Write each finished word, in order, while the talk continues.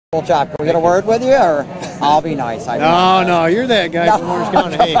Cool job. Can we get a word with you, or I'll be nice? No, you're that guy from Orange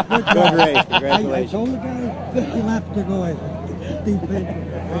County. Hey, good race. Congratulations. I told the guy 50 laps to go. Steve Paine.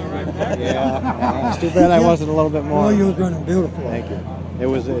 Yeah, it's too bad I wasn't a little bit more. Oh, you was running beautiful. Thank you. It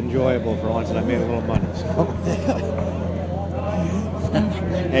was enjoyable for once, and I made a little money. So.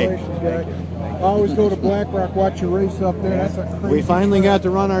 Hey, thank you. I always go to Black Rock, watch your race up there. That's a crazy we finally track. got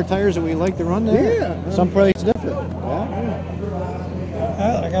to run our tires that we like to run there. Yeah. Someplace different.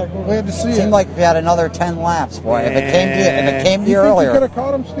 Yeah. I gotta go. Glad to see it. Seemed like we had another 10 laps, boy. If it came to you You earlier, could have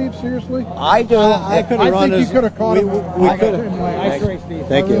caught him, Steve. Seriously? I do. I could have run. think you could have caught him. We could have. Nice race, Steve.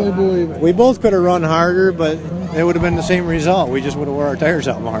 Thank I really you. believe it. We both could have run harder, but it would have been the same result. We just would have wore our tires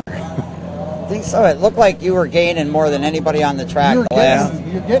out more. I think so. It looked like you were gaining more than anybody on the track You're the last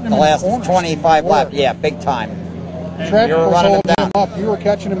getting him in the 25 corners. laps. Yeah, big time. Traffic You were was running him holding down. him up. You were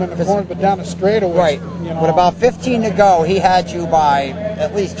catching him in the corner, but down the straightaway. Right. You know. With about 15 to go, he had you by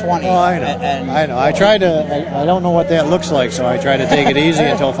at least 20. Oh, I know. I know. I tried to. I don't know what that looks like, so I try to take it easy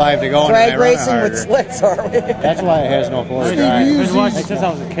until 5 to go. And Drag then I run it racing with harder. slicks, are we? That's why it has no four-wheel Steve, drive. you I've use been watching these- since I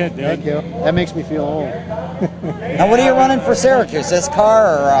was a kid, dude. Thank you. That makes me feel old. Now, what are you running for Syracuse? This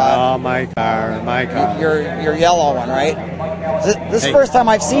car or Oh, my car. your yellow one, right? This is the first time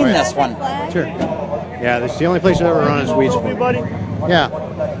I've seen this one. Sure. Yeah, this is the only place I've ever run in Sweden. Buddy. Yeah.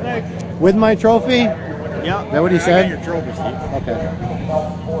 With my trophy? Yeah. Is that what he said? Your trophy, Steve. Okay.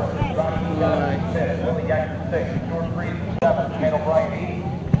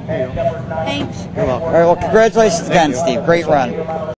 Thanks. You're welcome. All right, well, congratulations again, you. Steve. Great run.